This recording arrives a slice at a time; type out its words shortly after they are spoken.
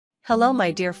Hello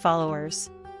my dear followers.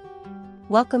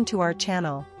 Welcome to our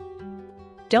channel.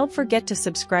 Don't forget to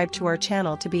subscribe to our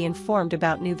channel to be informed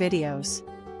about new videos.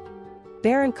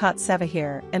 Baron caught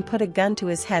Sevahir and put a gun to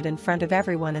his head in front of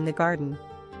everyone in the garden.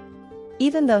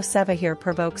 Even though Sevahir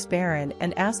provokes Baron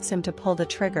and asks him to pull the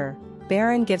trigger,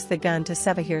 Baron gives the gun to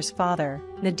Sevahir's father,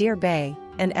 Nadir Bey,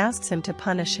 and asks him to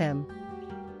punish him.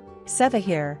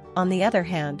 Sevahir, on the other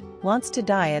hand, wants to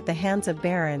die at the hands of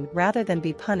Baron rather than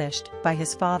be punished by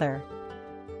his father.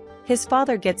 His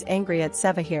father gets angry at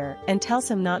Sevahir and tells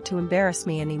him not to embarrass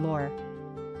me anymore.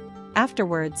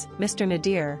 Afterwards, Mr.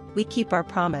 Nadir, we keep our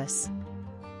promise.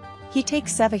 He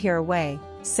takes Sevahir away,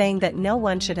 saying that no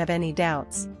one should have any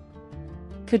doubts.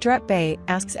 Kudret Bey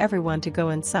asks everyone to go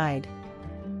inside.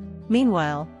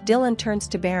 Meanwhile, Dylan turns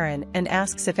to Baron and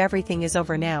asks if everything is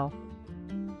over now.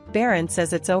 Baron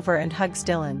says it's over and hugs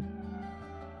Dylan.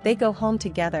 They go home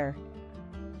together.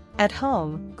 At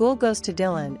home, Gul goes to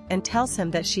Dylan and tells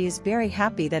him that she is very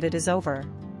happy that it is over.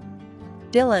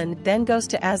 Dylan then goes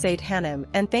to Azaid Hanım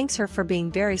and thanks her for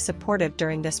being very supportive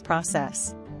during this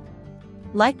process.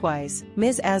 Likewise,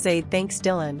 Ms. Azaid thanks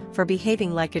Dylan for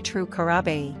behaving like a true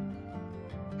Karabey.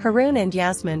 Harun and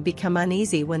Yasmin become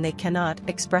uneasy when they cannot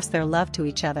express their love to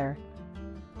each other.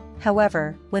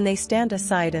 However, when they stand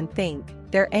aside and think,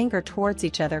 their anger towards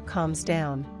each other calms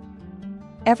down.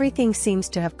 Everything seems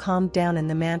to have calmed down in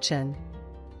the mansion.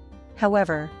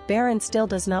 However, Baron still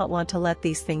does not want to let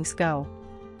these things go.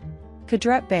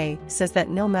 Kudret Bey says that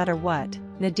no matter what,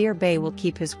 Nadir Bey will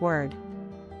keep his word.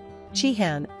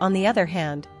 Cihan, on the other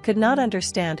hand, could not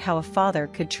understand how a father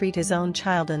could treat his own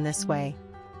child in this way.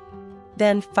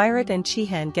 Then Firat and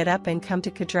Cihan get up and come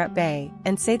to Kudret Bey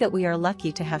and say that we are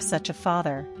lucky to have such a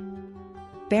father.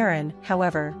 Baron,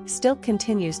 however, still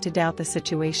continues to doubt the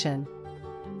situation.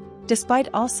 Despite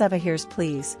all Sevahir's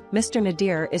pleas, Mr.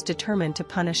 Nadir is determined to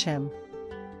punish him.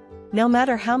 No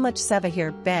matter how much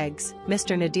Sevahir begs,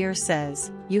 Mr. Nadir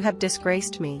says, "You have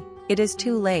disgraced me. It is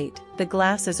too late, the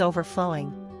glass is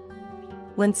overflowing."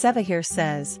 When Sevahir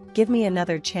says, "Give me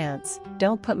another chance,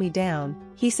 don't put me down,"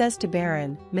 he says to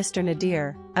Baron, "Mr.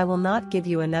 Nadir, I will not give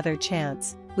you another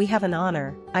chance, we have an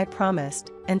honor, I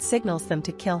promised," and signals them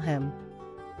to kill him.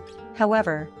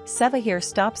 However, Sevahir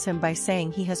stops him by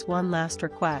saying he has one last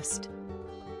request.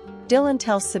 Dylan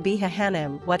tells Sabiha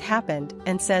Hanım what happened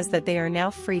and says that they are now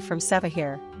free from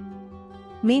Sevahir.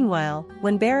 Meanwhile,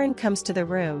 when Baron comes to the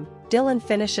room, Dylan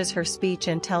finishes her speech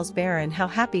and tells Baron how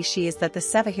happy she is that the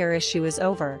Sevahir issue is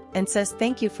over, and says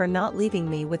thank you for not leaving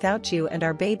me without you and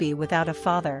our baby without a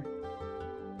father.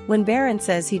 When Baron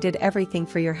says he did everything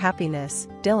for your happiness,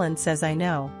 Dylan says I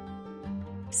know.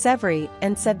 Sevri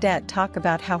and Sevdet talk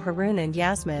about how Harun and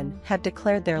Yasmin have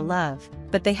declared their love,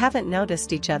 but they haven't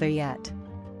noticed each other yet.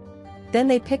 Then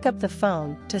they pick up the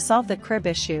phone to solve the crib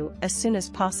issue as soon as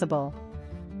possible.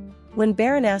 When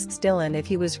Baron asks Dylan if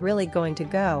he was really going to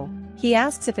go, he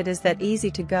asks if it is that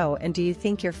easy to go and do you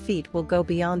think your feet will go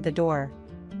beyond the door.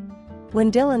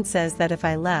 When Dylan says that if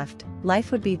I left,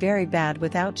 life would be very bad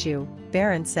without you,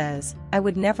 Baron says, I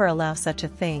would never allow such a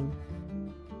thing.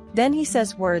 Then he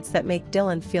says words that make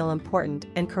Dylan feel important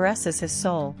and caresses his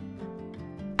soul.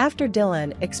 After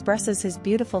Dylan expresses his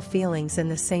beautiful feelings in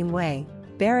the same way,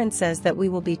 Baron says that we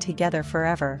will be together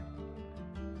forever.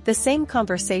 The same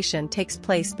conversation takes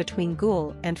place between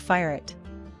Gul and Firat.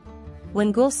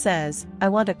 When Gul says, I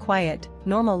want a quiet,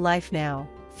 normal life now,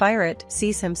 Firat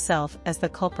sees himself as the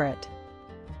culprit.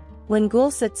 When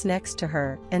Gul sits next to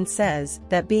her and says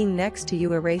that being next to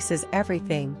you erases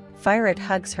everything, Firat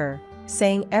hugs her,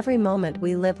 saying every moment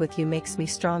we live with you makes me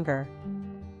stronger.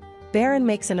 Baron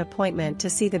makes an appointment to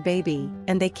see the baby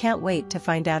and they can't wait to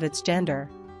find out its gender.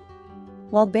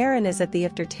 While Baron is at the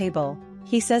iftar table,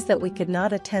 he says that we could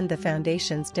not attend the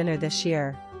foundation's dinner this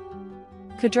year.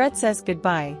 Kudret says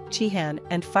goodbye, Cihan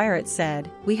and Firat said,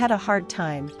 we had a hard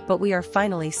time, but we are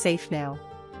finally safe now.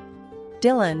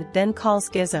 Dylan then calls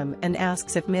Gizem and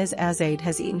asks if Ms. Azaid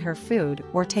has eaten her food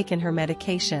or taken her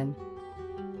medication.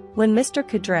 When Mr.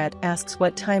 Kudret asks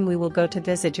what time we will go to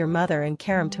visit your mother and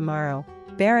Karim tomorrow,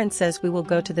 Baron says we will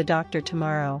go to the doctor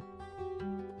tomorrow.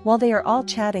 While they are all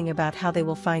chatting about how they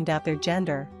will find out their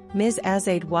gender, Ms.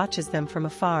 Azaid watches them from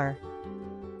afar.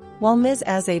 While Ms.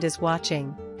 Azaid is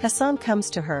watching, Hassan comes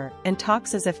to her and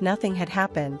talks as if nothing had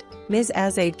happened. Ms.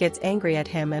 Azaid gets angry at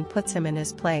him and puts him in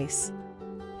his place.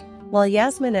 While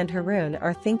Yasmin and Harun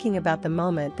are thinking about the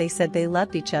moment they said they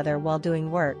loved each other while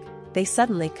doing work, they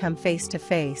suddenly come face to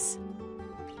face.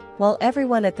 While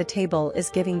everyone at the table is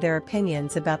giving their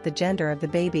opinions about the gender of the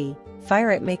baby,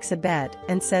 Firat makes a bet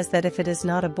and says that if it is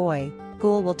not a boy,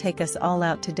 Gul will take us all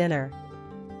out to dinner.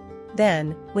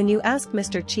 Then, when you ask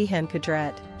Mr. Cihan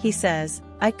Kudret, he says,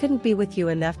 I couldn't be with you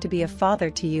enough to be a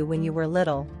father to you when you were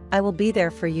little. I will be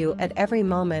there for you at every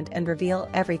moment and reveal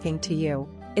everything to you.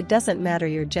 It doesn't matter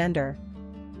your gender.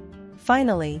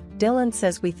 Finally, Dylan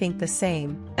says we think the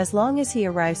same. As long as he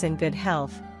arrives in good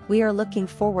health, we are looking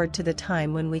forward to the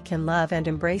time when we can love and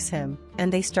embrace him,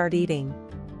 and they start eating.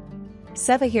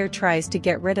 Sevahir tries to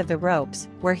get rid of the ropes,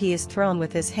 where he is thrown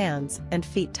with his hands and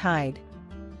feet tied.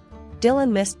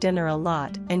 Dylan missed dinner a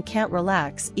lot and can't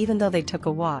relax even though they took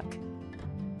a walk.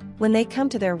 When they come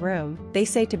to their room, they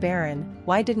say to Baron,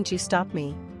 "Why didn't you stop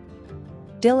me?"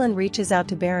 Dylan reaches out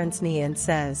to Baron's knee and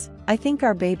says, "I think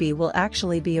our baby will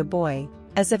actually be a boy,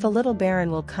 as if a little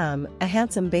Baron will come, a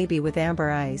handsome baby with amber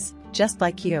eyes, just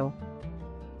like you."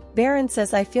 Baron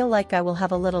says, "I feel like I will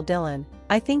have a little Dylan.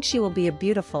 I think she will be a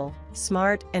beautiful,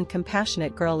 smart and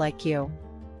compassionate girl like you."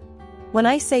 When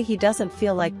I say he doesn't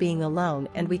feel like being alone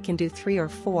and we can do 3 or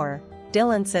 4,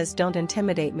 Dylan says, "Don't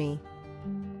intimidate me."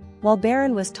 While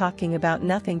Baron was talking about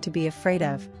nothing to be afraid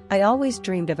of, I always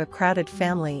dreamed of a crowded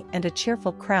family and a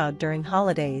cheerful crowd during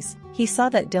holidays. He saw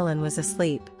that Dylan was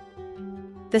asleep.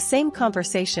 The same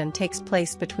conversation takes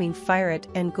place between Firat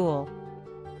and Gul.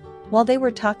 While they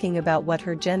were talking about what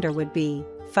her gender would be,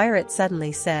 Firat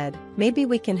suddenly said, "Maybe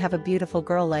we can have a beautiful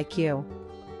girl like you."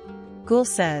 Gul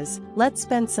says, "Let's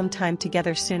spend some time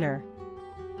together sooner."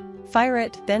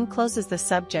 Firat then closes the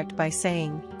subject by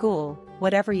saying, "Gul,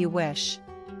 whatever you wish."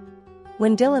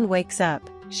 When Dylan wakes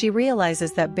up, she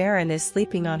realizes that Baron is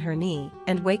sleeping on her knee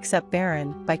and wakes up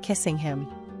Baron by kissing him.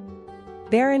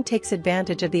 Baron takes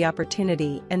advantage of the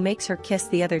opportunity and makes her kiss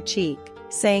the other cheek,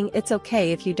 saying it's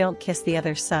okay if you don't kiss the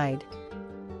other side.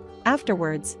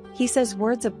 Afterwards, he says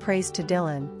words of praise to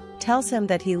Dylan, tells him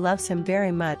that he loves him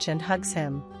very much and hugs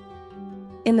him.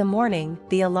 In the morning,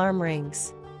 the alarm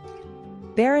rings.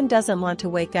 Baron doesn't want to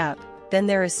wake up. "Then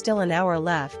there is still an hour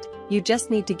left, you just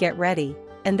need to get ready,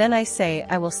 and then I say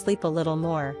I will sleep a little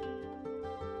more."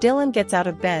 Dylan gets out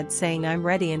of bed saying, "I'm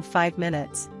ready in 5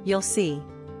 minutes, you'll see."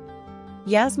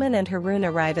 Yasmin and Haroon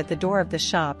arrive at the door of the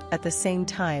shop at the same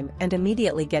time and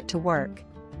immediately get to work.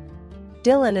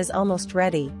 Dylan is almost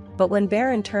ready, but when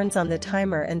Baron turns on the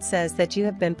timer and says that you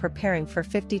have been preparing for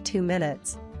 52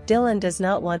 minutes, Dylan does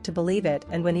not want to believe it,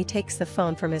 and when he takes the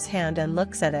phone from his hand and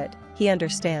looks at it, he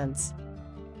understands.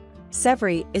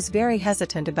 Sevri is very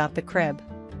hesitant about the crib.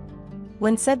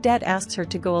 When Sevdet asks her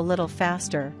to go a little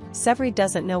faster, Sevri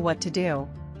doesn't know what to do.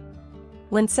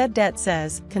 When Sevdet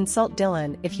says, "Consult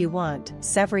Dylan if you want,"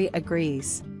 Sevri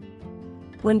agrees.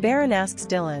 When Baron asks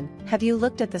Dylan, "Have you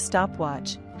looked at the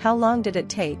stopwatch? How long did it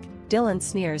take?" Dylan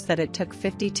sneers that it took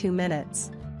 52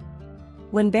 minutes.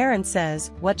 When Baron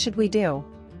says, "What should we do?"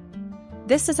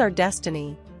 "This is our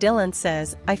destiny," Dylan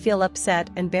says, "I feel upset,"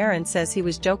 and Baron says he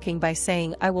was joking by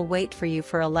saying, "I will wait for you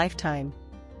for a lifetime."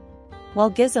 While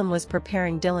Gizem was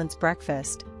preparing Dylan's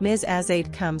breakfast, Ms.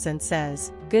 Azaid comes and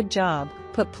says, "Good job,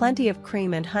 put plenty of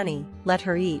cream and honey, let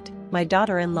her eat, my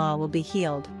daughter-in-law will be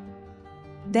healed."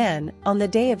 Then, on the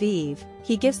day of Eve,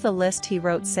 he gives the list he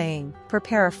wrote saying,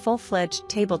 "Prepare a full-fledged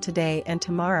table today and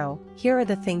tomorrow, here are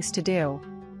the things to do."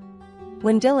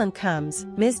 When Dylan comes,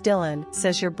 Ms. Dylan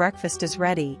says your breakfast is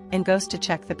ready and goes to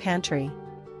check the pantry.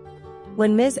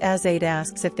 When Ms. Azaid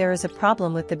asks if there is a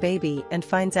problem with the baby and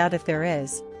finds out if there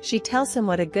is, she tells him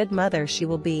what a good mother she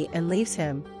will be and leaves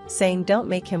him, saying don't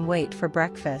make him wait for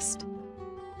breakfast.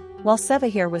 While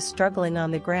Sevahir was struggling on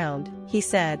the ground, he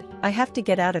said, "I have to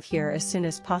get out of here as soon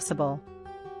as possible."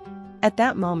 At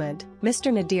that moment,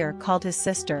 Mr. Nadir called his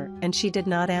sister and she did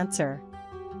not answer.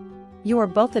 "You are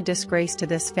both a disgrace to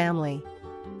this family."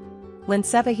 When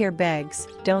Sevahir begs,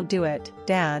 "Don't do it,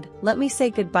 Dad, let me say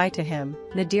goodbye to him,"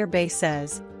 Nadir Bey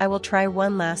says, "I will try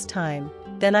one last time,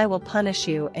 then I will punish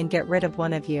you and get rid of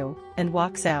one of you," and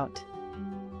walks out.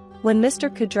 When Mr.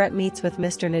 Kudret meets with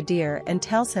Mr. Nadir and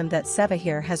tells him that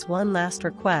Sevahir has one last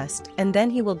request and then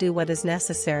he will do what is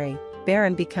necessary,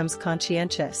 Baron becomes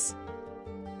conscientious.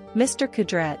 Mr.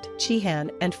 Kudret, Chihan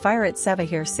and Firat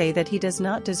Sevahir say that he does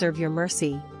not deserve your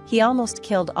mercy, he almost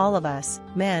killed all of us,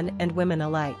 men and women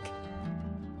alike.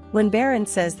 When Baron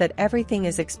says that everything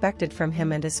is expected from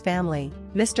him and his family,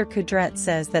 Mr. Kudret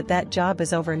says that that job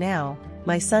is over now,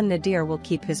 my son Nadir will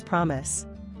keep his promise.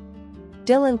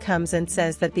 Dylan comes and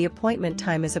says that the appointment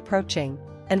time is approaching,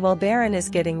 and while Baron is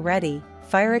getting ready,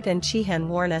 Firat and Chihan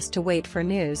warn us to wait for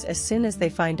news as soon as they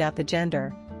find out the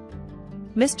gender.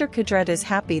 Mr. Kudret is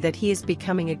happy that he is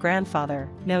becoming a grandfather,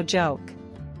 no joke.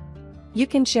 You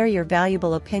can share your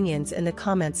valuable opinions in the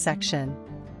comments section.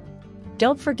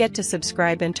 Don't forget to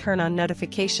subscribe and turn on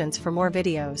notifications for more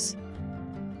videos.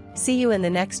 See you in the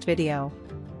next video.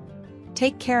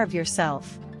 Take care of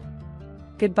yourself.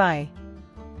 Goodbye.